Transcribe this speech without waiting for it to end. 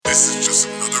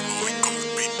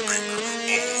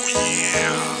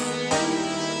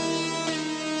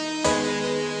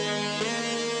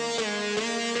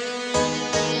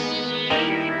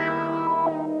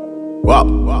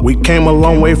We came a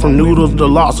long way from noodles to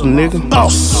lobster, nigga.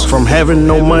 From having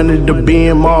no money to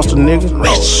being monster, nigga.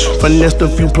 Finessed a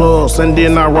few plugs and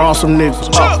then I raw some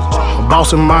niggas.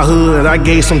 Boss in my hood, I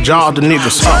gave some jobs to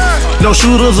niggas. No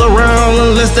shooters around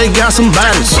unless they got some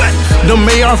bodies. Them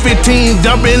AR-15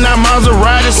 dumping out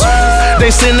Maseratis.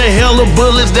 They send a hell of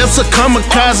bullets, that's a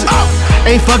kamikaze.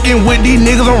 Ain't fucking with these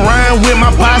niggas, I'm riding with my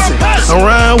posse. I'm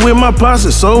riding with my posse,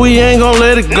 so we ain't gon'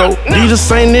 let it go. These the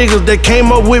same niggas that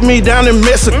came up with me down in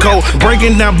Mexico.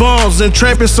 Breaking down bombs and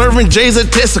trapping, serving J's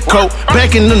at Texaco.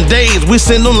 Back in them days, we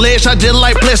send them lead shot just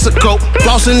like Plexico.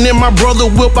 Flossing in my brother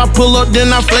whip, I pull up,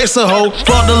 then I flex a hoe.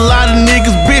 Fucked a lot of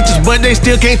niggas bitches, but they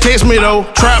still can't taste me though.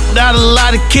 Trapped out a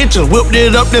lot of kitchens, whipped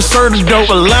it up, then served the dope.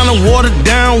 Atlanta watered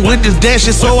down with this damn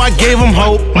shit, so I gave them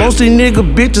hope. Most these nigga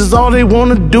bitches, all they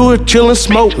wanna do is chill and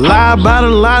smoke. Lie about a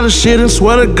lot of shit and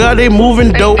swear to God they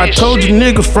moving dope. I told you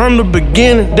niggas from the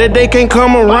beginning that they can't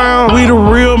come around. We the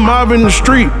real mob in the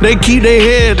street, they keep their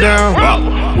head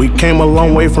down. We came a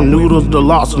long way from noodles to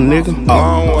lobster, nigga.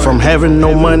 From having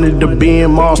no money to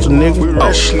being monster,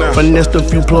 nigga. Finessed a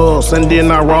few plugs and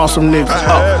then I raw some niggas.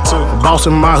 Boss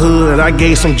in my hood, I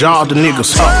gave some jobs to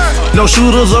niggas. No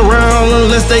shooters around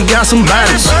unless they got some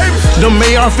bodies. Them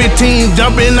AR-15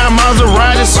 dumping out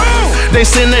Maseratis. They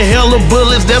send a hell of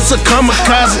bullets, that's a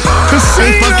kamikaze.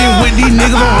 Ain't fucking with these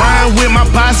niggas, I'm riding with my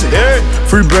posse.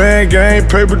 Free band gang,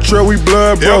 paper trail, we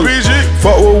blood brothers.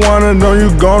 Fuck with one and know you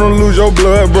gonna lose your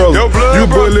blood brother. You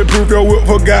bulletproof, your whip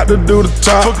forgot to do the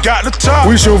top.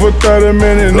 We shoot for 30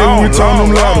 minutes, nigga, we turn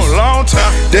them ladders.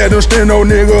 That don't stand no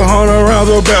nigga 100 rounds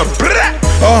or better.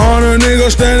 100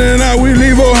 niggas standing out, we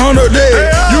leave 100 dead.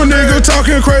 You niggas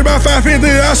talking crazy about 550,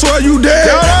 I swear you dead.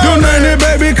 You 90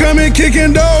 baby coming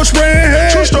kicking doors, spraying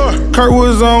head. True story. Kurt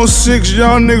was on 6,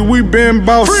 young niggas, we been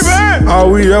boss. All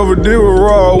we ever did was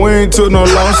raw, we ain't took no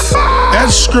loss. At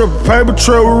the script, paper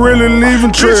trail, we really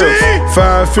leaving trails.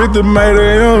 550 made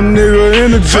a young nigga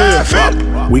in the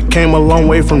jail. We came a long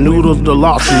way from noodles to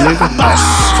lobster, nigga.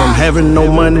 From having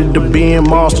no money to being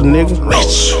monster, nigga.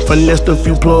 Finessed a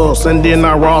few plugs and then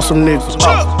I raw some niggas.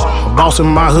 Boss in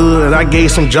my hood, I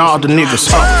gave some jobs to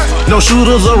niggas. No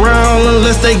shooters around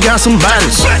unless they got some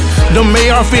bodies. Them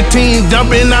AR-15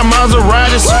 dumping out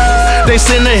Maseratis. They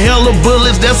send a hell of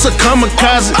bullets, that's a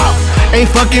kamikaze. Ain't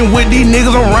fucking with these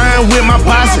niggas, I'm riding with my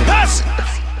posse.